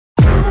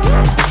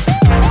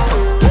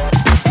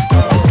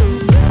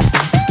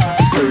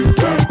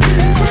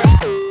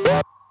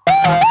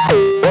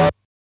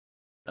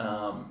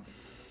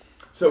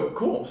So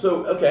cool.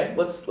 So okay,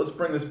 let's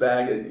bring this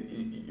back.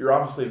 You're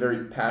obviously a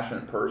very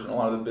passionate person. A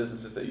lot of the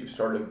businesses that you've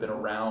started have been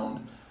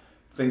around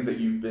things that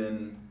you've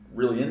been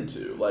really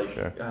into, like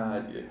Sure.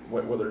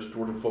 Whether it's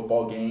Georgia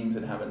football games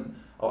and having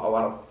a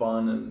lot of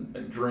fun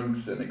and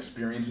drinks and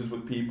experiences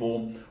with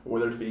people, or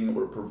whether it's being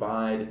able to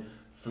provide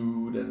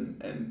food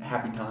and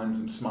happy times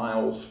and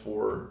smiles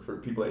for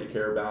people that you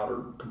care about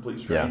or complete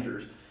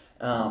strangers.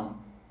 Yeah.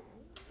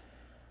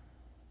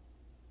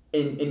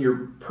 In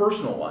your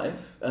personal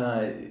life,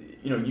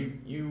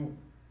 you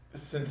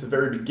since the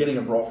very beginning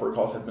of Brawl for a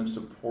Cause have been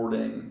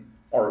supporting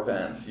our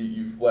events.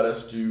 You've let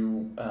us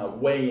do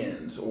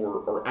weigh-ins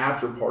or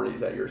after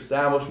parties at your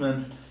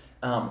establishments.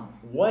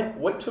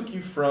 What took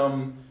you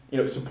from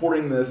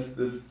supporting this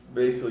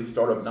basically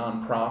startup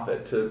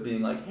nonprofit to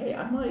being like, hey,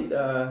 I might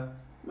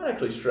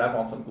actually strap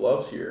on some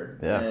gloves here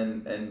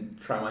and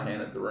try my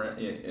hand at the ring,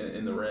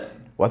 in the ring?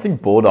 Well, I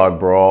think Bulldog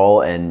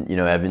Brawl and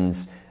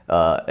Evans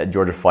at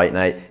Georgia Fight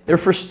Night, they're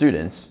for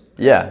students.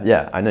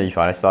 Yeah, I know you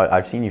fight.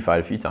 I've seen you fight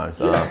a few times.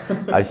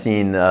 I've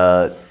seen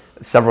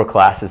several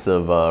classes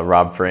of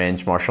Rob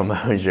French, Marshall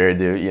Mosier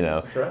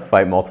do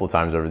fight multiple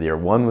times over the year.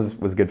 One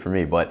was good for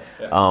me, but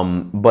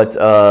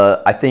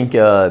I think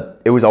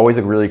it was always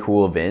a really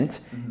cool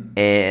event,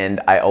 and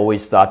I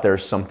always thought there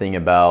was something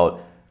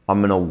about, I'm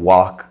gonna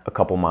walk a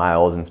couple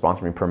miles and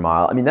sponsor me per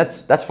mile. I mean,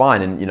 that's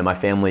fine, and my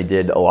family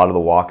did a lot of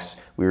the walks.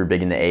 We were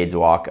big in the AIDS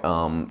walk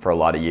for a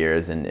lot of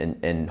years,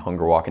 and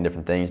hunger walk and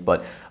different things.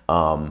 But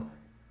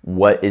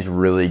what is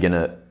really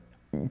gonna,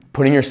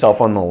 putting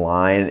yourself on the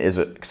line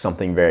is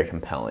something very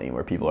compelling,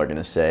 where people are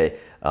gonna say,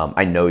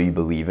 I know you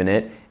believe in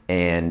it,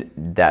 and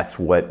that's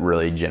what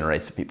really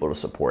generates the people to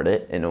support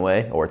it in a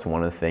way, or it's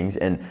one of the things.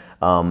 And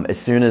as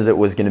soon as it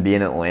was going to be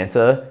in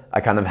Atlanta, I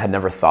kind of had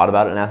never thought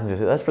about it in Athens. I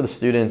said, that's for the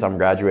students, I'm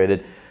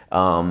graduated.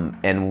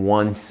 And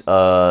once it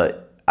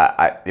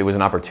was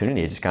an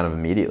opportunity, just kind of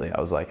immediately, I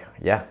was like,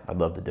 yeah, I'd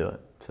love to do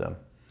it. So.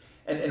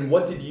 And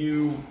what did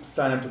you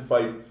sign up to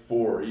fight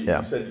for? You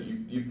said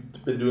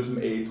you've been doing some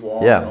AIDS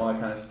walks and all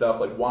that kind of stuff.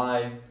 Like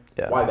why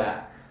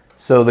that?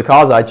 So the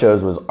cause I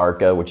chose was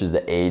ARCA, which is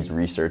the AIDS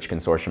Research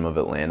Consortium of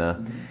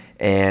Atlanta.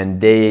 And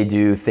they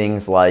do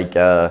things like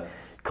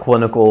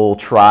clinical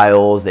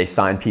trials. They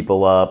sign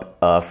people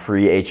up,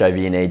 free HIV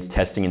and AIDS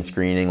testing and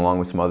screening, along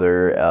with some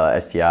other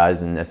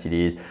STIs and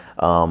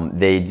STDs.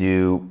 They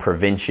do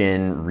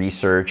prevention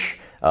research.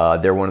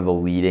 They're one of the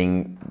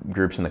leading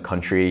groups in the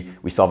country.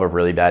 We still have a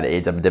really bad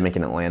AIDS epidemic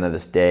in Atlanta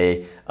this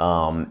day,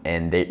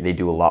 and they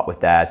do a lot with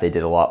that. They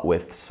did a lot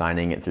with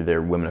signing it through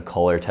their Women of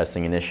Color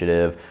testing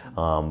initiative,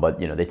 but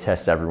they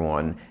test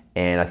everyone,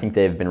 and I think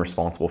they've been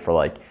responsible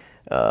for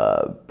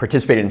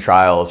participating in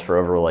trials for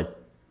over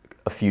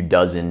a few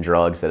dozen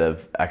drugs that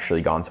have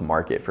actually gone to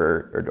market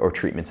for or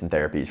treatments and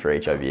therapies for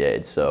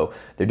HIV/AIDS. So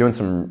they're doing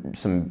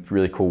some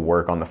really cool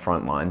work on the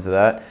front lines of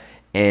that.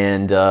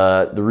 And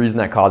the reason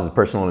that cause is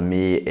personal to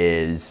me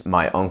is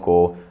my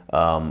uncle,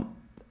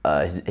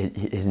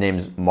 his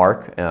name's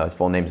Mark, his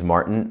full name's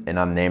Martin, and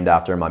I'm named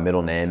after my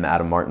middle name,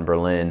 Adam Martin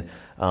Berlin,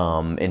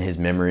 in his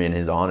memory and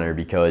his honor,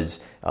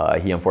 because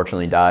he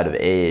unfortunately died of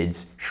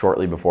AIDS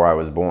shortly before I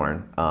was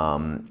born.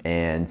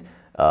 And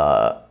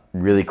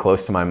really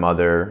close to my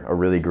mother, a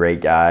really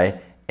great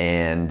guy.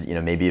 And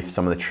maybe if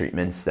some of the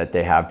treatments that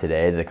they have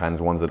today, the kinds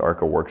of ones that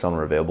ARCA works on,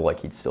 were available,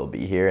 he'd still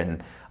be here.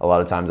 And a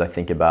lot of times I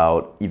think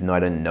about, even though I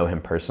didn't know him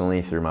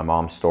personally, through my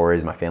mom's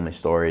stories, my family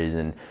stories,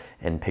 and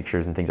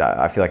pictures and things,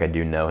 I feel like I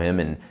do know him,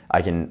 and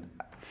I can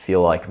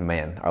feel like,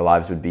 man, our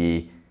lives would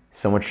be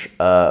so much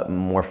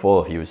more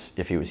full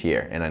if he was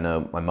here. And I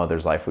know my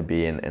mother's life would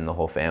be, and the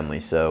whole family.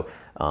 So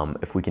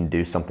if we can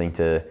do something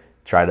to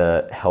try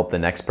to help the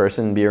next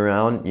person be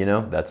around,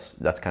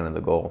 that's kind of the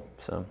goal.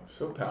 So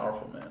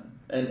powerful, man.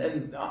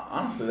 And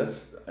honestly,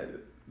 that's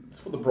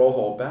what the Brawl's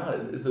all about,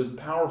 is those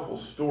powerful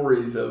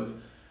stories of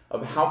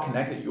how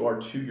connected you are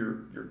to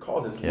your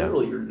cause. It's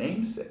literally your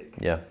namesake.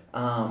 Yeah.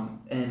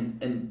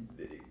 And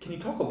can you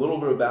talk a little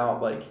bit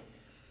about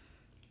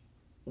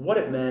what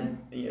it meant,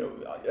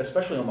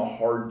 especially on the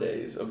hard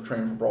days of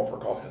training for Brawl for a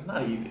Cause? Because it's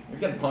not easy. You're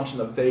getting punched in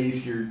the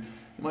face. You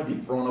might be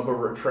thrown up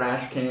over a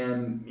trash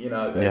can.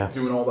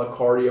 Doing all the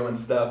cardio and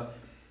stuff.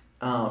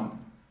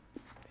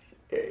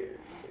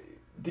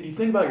 Did you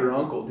think about your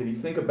uncle? Did you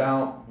think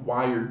about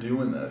why you're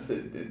doing this?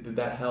 Did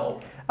that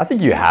help? I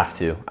think you have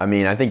to. I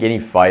mean, I think any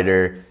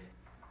fighter,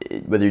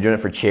 whether you're doing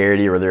it for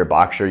charity or whether you're a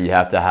boxer, you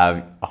have to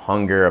have a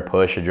hunger, a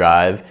push, a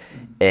drive.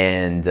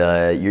 And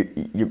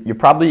you're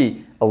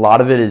probably, a lot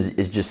of it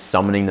is just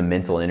summoning the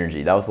mental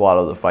energy. That was a lot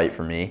of the fight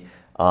for me.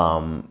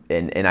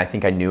 And I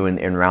think I knew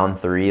in round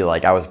 3,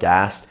 I was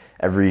gassed.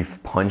 Every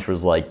punch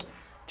was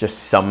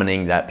just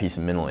summoning that piece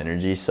of mental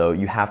energy. So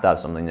you have to have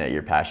something that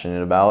you're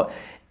passionate about.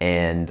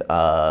 And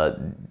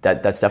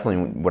that's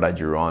definitely what I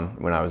drew on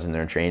when I was in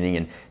there training.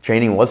 And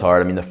training was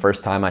hard. I mean, the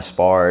first time I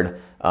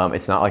sparred,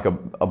 it's not like a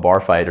bar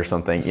fight or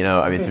something,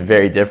 I mean, it's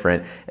very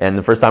different. And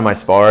the first time I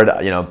sparred,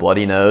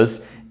 bloody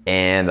nose.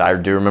 And I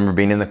do remember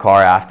being in the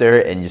car after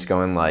and just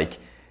going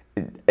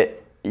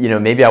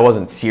maybe I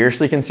wasn't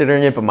seriously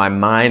considering it, but my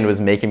mind was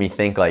making me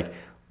think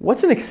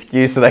what's an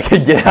excuse that I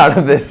could get out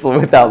of this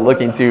without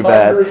looking too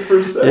bad?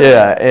 100%.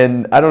 Yeah,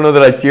 and I don't know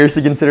that I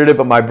seriously considered it,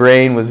 but my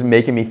brain was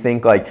making me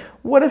think like,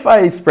 what if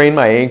I sprained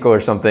my ankle or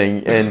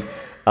something? And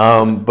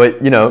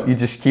but you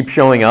just keep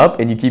showing up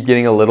and you keep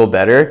getting a little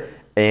better.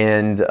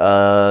 And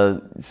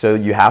so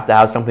you have to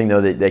have something though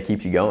that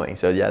keeps you going.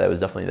 So yeah, that was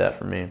definitely that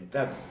for me.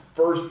 That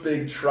first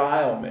big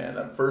trial, man.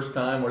 That first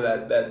time where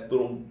that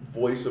little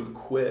voice of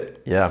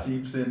quit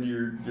seeps into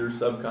your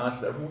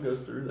subconscious. Everyone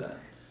goes through that.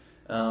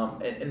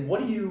 And what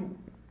do you,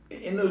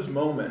 in those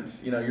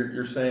moments,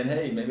 you're saying,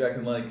 hey, maybe I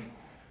can like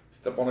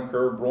step on a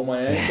curb, roll my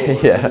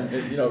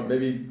ankle,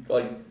 maybe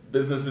like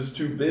business is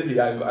too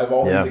busy. I've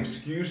all these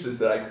excuses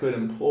that I could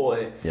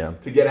employ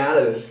to get out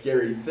of this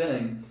scary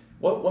thing.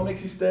 What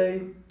makes you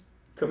stay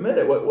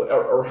committed?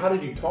 Or how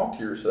did you talk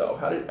to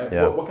yourself?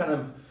 What kind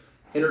of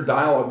inner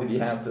dialogue did you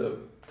have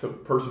to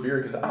persevere?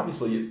 Because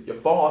obviously you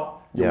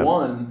fought, you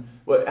won.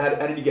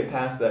 How did you get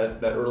past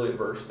that early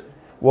adversity?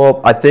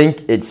 Well, I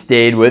think it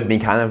stayed with me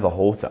kind of the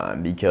whole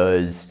time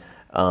because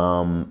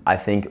I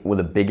think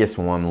the biggest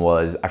one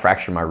was I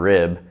fractured my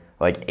rib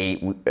like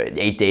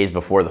 8 days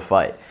before the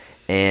fight.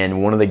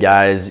 And one of the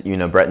guys,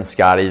 Brett and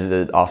Scotty,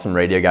 the awesome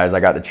radio guys I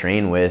got to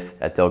train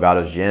with at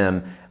Delgado's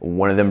gym,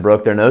 one of them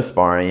broke their nose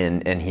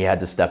sparring and he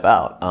had to step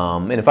out.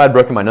 And if I had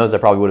broken my nose, I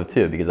probably would have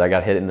too because I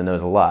got hit in the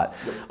nose a lot.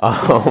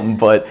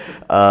 But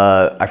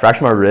I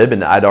fractured my rib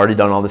and I'd already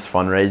done all this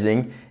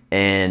fundraising.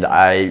 And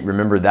I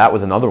remember that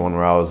was another one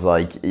where I was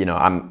like,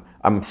 I'm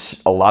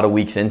a lot of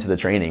weeks into the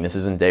training. This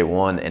isn't day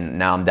one, and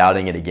now I'm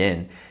doubting it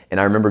again. And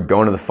I remember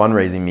going to the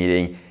fundraising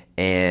meeting,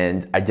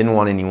 and I didn't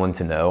want anyone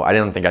to know. I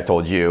didn't think I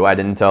told you. I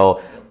didn't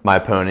tell my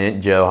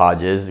opponent, Joe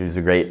Hodges, who's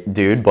a great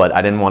dude, but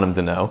I didn't want him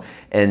to know.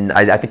 And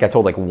I think I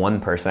told like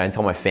one person. I didn't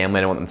tell my family.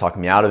 I didn't want them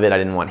talking me out of it. I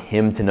didn't want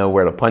him to know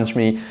where to punch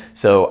me.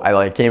 So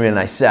I came in and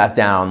I sat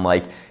down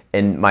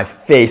and my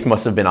face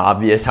must have been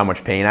obvious how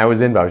much pain I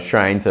was in, but I was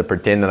trying to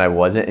pretend that I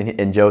wasn't.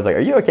 And Joe was like,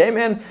 "Are you okay,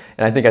 man?"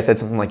 And I think I said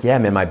something like, "Yeah,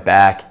 man, my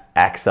back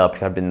acts up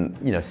because I've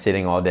been,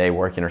 sitting all day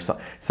working or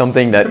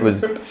something that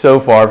was so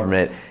far from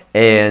it."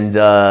 And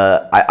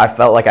I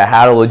felt like I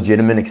had a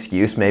legitimate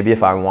excuse maybe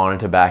if I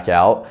wanted to back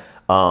out.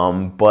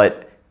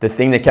 But the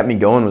thing that kept me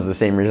going was the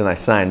same reason I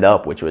signed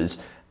up, which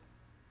was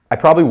I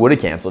probably would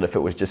have canceled if it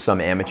was just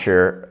some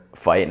amateur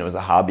fight and it was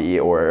a hobby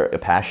or a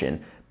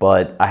passion.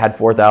 But I had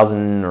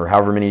 $4,000 or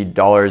however many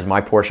dollars,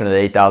 my portion of the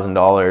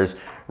 $8,000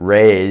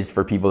 raised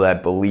for people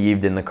that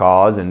believed in the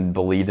cause and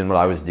believed in what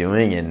I was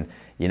doing. And,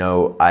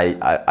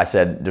 I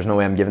said, there's no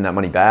way I'm giving that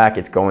money back.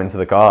 It's going to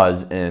the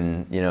cause.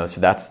 And, so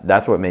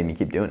that's what made me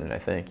keep doing it, I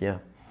think. Yeah.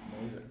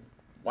 Amazing.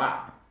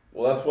 Wow.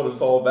 Well, that's what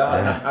it's all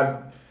about.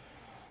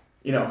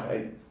 Yeah.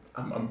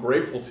 I'm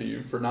grateful to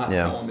you for not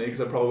telling me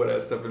because I probably would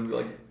have stepped in and be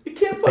like, you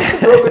can't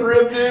fight the broken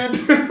rib,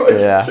 dude.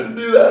 You shouldn't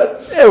do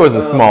that. It was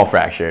a small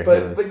fracture.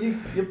 But you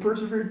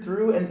persevered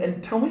through.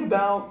 And tell me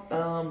about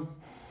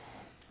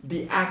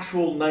the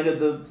actual night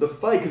of the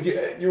fight because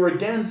you were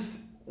against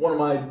one of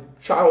my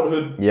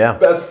childhood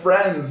best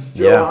friends,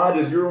 Joe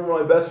Hodges. You were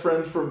one of my best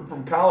friends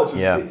from college.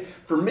 And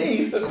for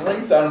me, sitting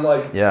ringside, I'm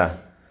like,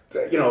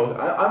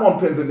 I'm on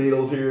pins and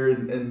needles here,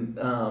 and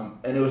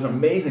it was an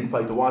amazing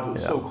fight to watch. It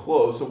was so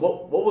close. So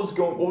what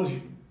was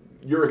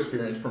your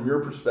experience from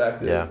your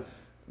perspective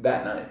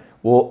that night?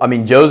 Well, I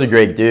mean, Joe's a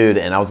great dude,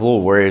 and I was a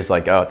little worried. It's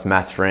like, oh, it's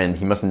Matt's friend.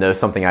 He must know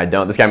something I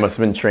don't. This guy must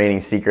have been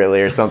training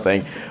secretly or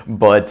something.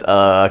 But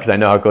because I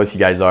know how close you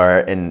guys are,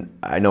 and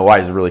I know why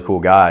he's a really cool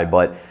guy.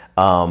 But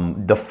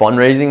the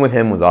fundraising with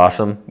him was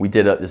awesome. We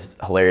did this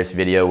hilarious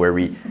video where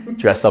we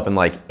dressed up in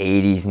like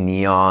 80s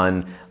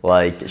neon,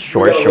 like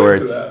short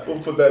shorts. We'll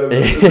put that in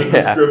the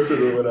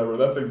description or whatever.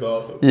 That thing's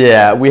awesome.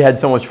 Yeah, we had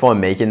so much fun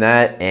making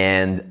that,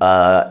 and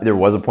there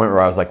was a point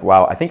where I was like,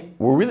 wow, I think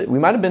we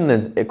might have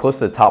been close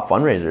to the top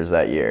fundraisers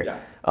that year.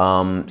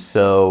 Yeah.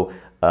 So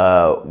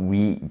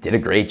we did a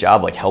great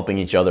job like helping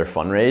each other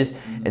fundraise.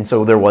 And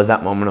so there was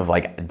that moment of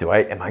like,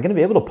 am I gonna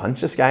be able to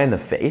punch this guy in the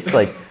face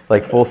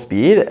like full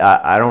speed?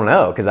 I don't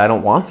know, because I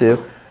don't want to.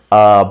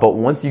 But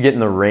once you get in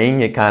the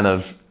ring, it kind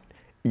of,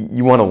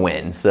 you want to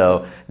win.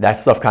 So that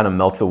stuff kind of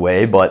melts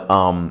away. But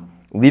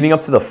leading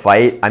up to the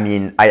fight, I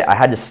mean, I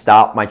had to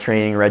stop my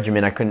training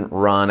regimen. I couldn't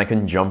run, I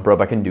couldn't jump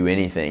rope, I couldn't do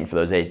anything for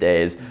those 8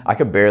 days. I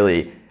could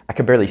barely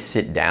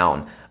sit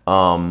down.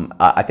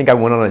 I think I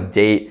went on a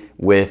date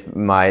with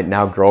my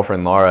now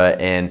girlfriend Laura,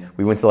 and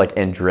we went to like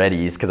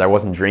Andretti's because I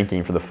wasn't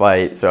drinking for the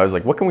fight. So I was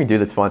like, what can we do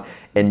that's fun?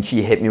 And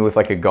she hit me with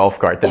like a golf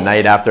cart the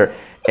night after,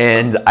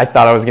 and I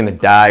thought I was gonna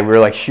die. We were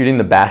like shooting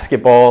the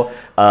basketball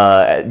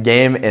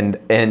game,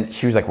 and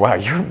she was like, wow,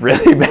 you're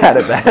really bad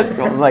at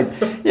basketball. I'm like,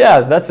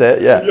 yeah, that's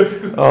it, yeah.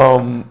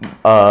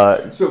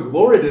 So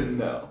Laura didn't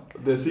know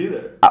this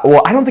either.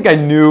 Well, I don't think I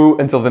knew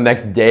until the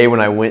next day when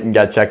I went and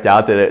got checked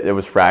out that it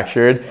was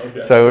fractured. Okay.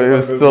 So it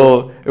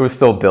was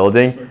still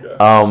building. Okay.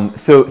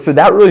 So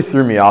that really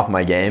threw me off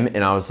my game,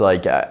 and I was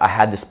like, I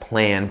had this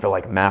plan for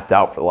like mapped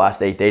out for the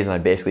last 8 days, and I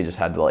basically just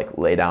had to like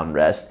lay down,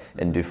 rest,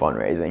 and do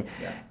fundraising.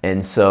 Yeah.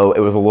 And so it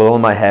was a little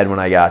in my head when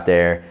I got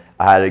there.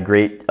 I had a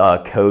great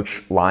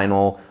coach,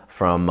 Lionel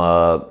from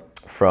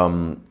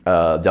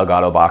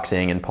Delgado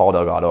Boxing, and Paul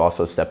Delgado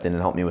also stepped in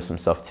and helped me with some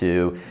stuff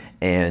too.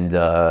 And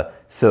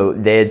so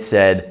they had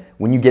said,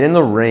 when you get in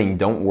the ring,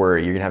 don't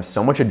worry. You're gonna have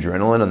so much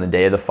adrenaline on the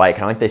day of the fight.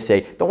 Kind of like they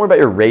say, don't worry about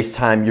your race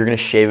time. You're gonna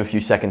shave a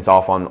few seconds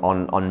off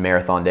on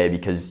marathon day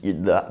because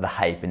the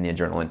hype and the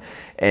adrenaline.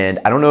 And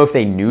I don't know if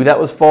they knew that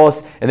was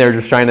false and they were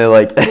just trying to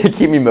like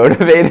keep me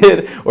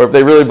motivated, or if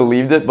they really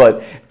believed it.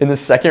 But in the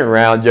second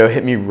round, Joe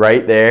hit me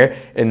right there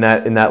in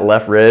that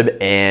left rib,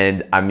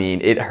 and I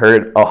mean, it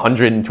hurt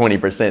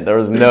 120%. There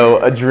was no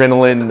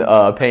adrenaline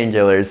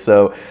painkillers,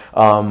 so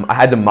I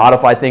had to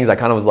modify things. I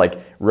kind of was like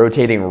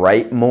rotating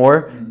right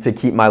more to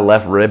keep my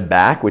left rib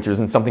back, which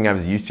wasn't something I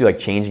was used to, like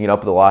changing it up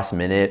at the last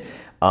minute.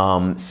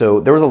 So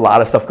there was a lot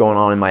of stuff going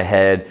on in my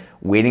head,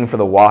 waiting for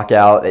the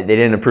walkout. They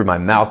didn't approve my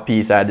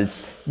mouthpiece. I had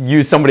to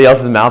use somebody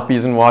else's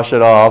mouthpiece and wash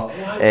it off,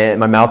 and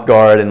my mouth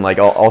guard and like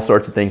all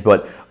sorts of things.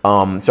 But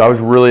so I was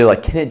really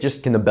like, can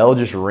the bell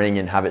just ring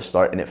and have it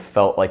start? And it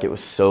felt like it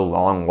was so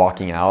long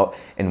walking out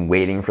and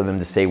waiting for them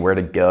to say where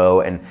to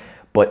go.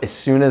 But as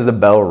soon as the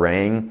bell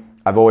rang,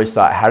 I've always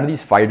thought, how do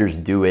these fighters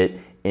do it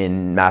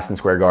in Madison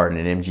Square Garden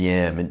and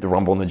MGM and the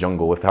Rumble in the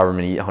Jungle with however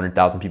many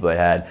 100,000 people they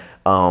had?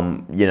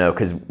 You know,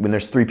 because when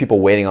there's 3 people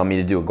waiting on me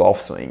to do a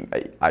golf swing,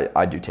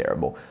 I do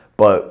terrible.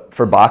 But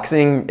for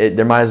boxing,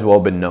 there might as well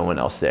have been no one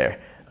else there.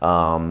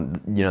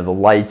 You know, the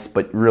lights,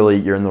 but really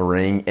you're in the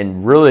ring,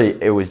 and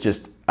really it was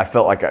just, I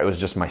felt like I was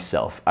just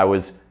myself. I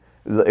was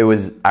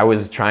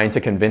trying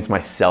to convince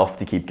myself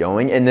to keep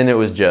going, and then it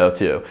was Joe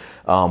too.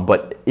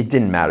 But it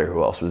didn't matter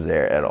who else was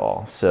there at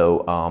all.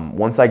 So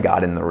once I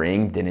got in the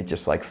ring, then it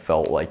just like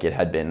felt like it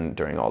had been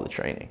during all the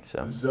training.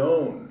 So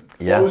zone,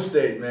 flow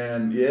state,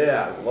 man.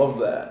 Yeah, I love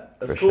that.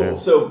 That's cool.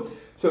 Sure.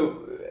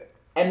 So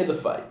end of the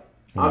fight.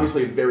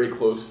 Obviously a very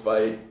close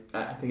fight.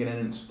 I think it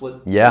ended in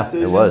split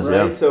decision, it was,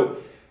 right? Yeah.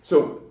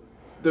 So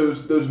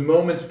those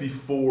moments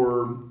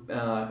before,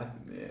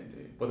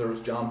 whether it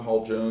was John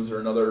Paul Jones or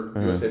another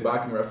USA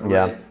boxing referee,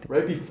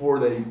 right before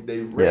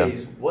they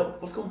raise,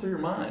 what's going through your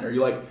mind? Are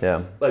you like,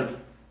 you're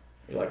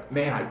like,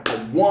 man,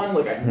 I won,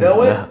 like I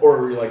know it,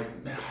 or you're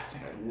like, man, I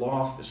think I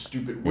lost this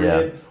stupid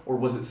rib, or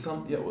was it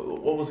something?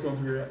 What was going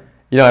through your head?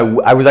 You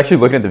know, I was actually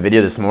looking at the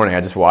video this morning.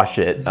 I just watched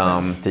it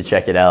to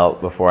check it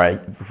out before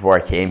I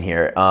came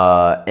here,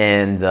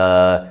 and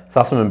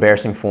saw some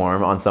embarrassing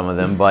form on some of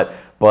them, but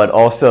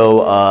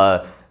also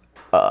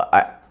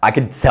I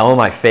could tell in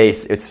my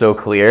face, it's so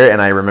clear,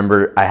 and I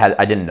remember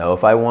I didn't know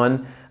if I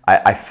won.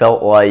 I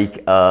felt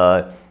like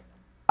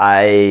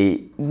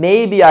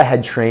maybe I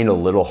had trained a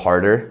little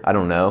harder. I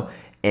don't know.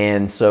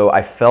 And so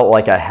I felt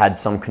like I had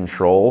some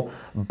control,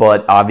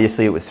 but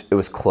obviously it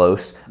was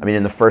close. I mean,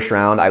 in the first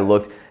round, I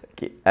looked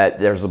at,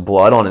 there's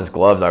blood on his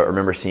gloves. I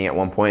remember seeing at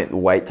one point the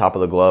white top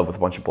of the glove with a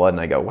bunch of blood, and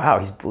I go, wow,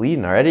 he's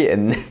bleeding already?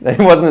 And it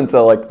wasn't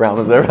until like the round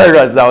was over I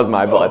realized that was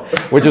my blood,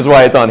 which is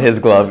why it's on his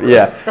glove.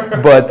 Yeah,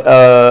 but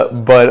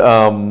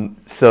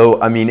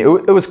so I mean, it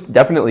was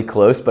definitely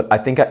close, but I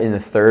think in the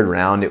third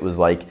round it was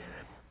like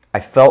I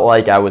felt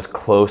like I was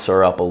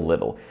closer up a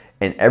little.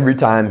 And every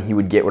time he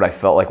would get what I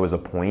felt like was a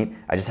point,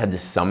 I just had to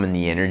summon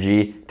the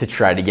energy to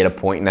try to get a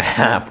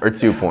 1.5 or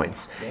 2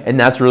 points. And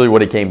that's really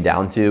what it came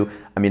down to.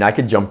 I mean, I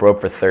could jump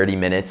rope for 30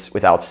 minutes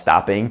without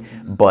stopping,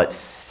 but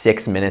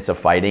 6 minutes of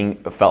fighting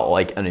felt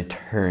like an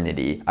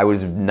eternity. I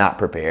was not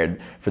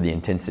prepared for the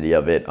intensity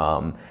of it.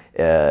 I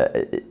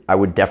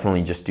would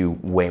definitely just do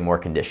way more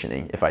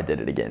conditioning if I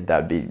did it again. That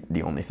would be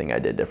the only thing I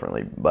did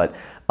differently. But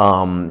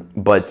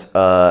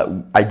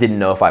I didn't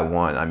know if I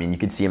won. I mean, you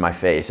could see in my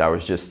face,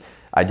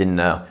 I didn't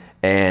know.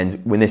 And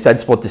when they said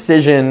split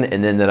decision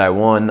and then that I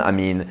won, I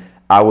mean,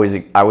 I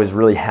was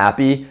really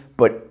happy,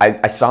 but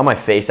I saw my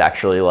face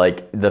actually,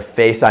 like the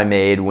face I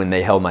made when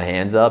they held my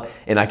hands up,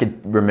 and I could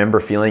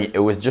remember feeling it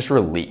was just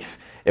relief.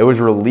 It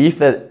was relief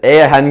that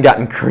I hadn't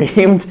gotten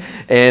creamed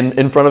and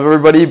in front of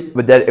everybody,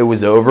 but that it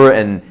was over,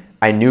 and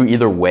I knew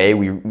either way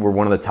we were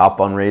one of the top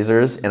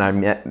fundraisers, and I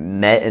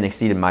met and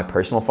exceeded my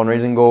personal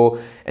fundraising goal.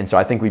 And so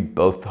I think we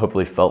both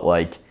hopefully felt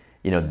like,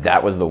 you know,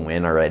 that was the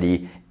win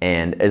already.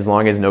 And as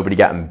long as nobody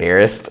got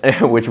embarrassed,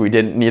 which we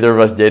didn't, neither of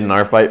us did in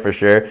our fight for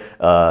sure,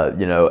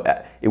 you know,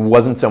 it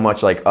wasn't so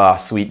much like, oh,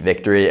 sweet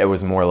victory. It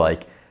was more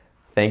like,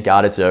 thank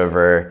God it's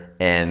over,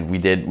 and we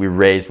hit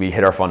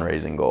our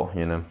fundraising goal,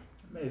 you know.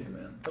 Amazing,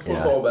 man. That's what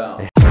it's all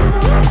about.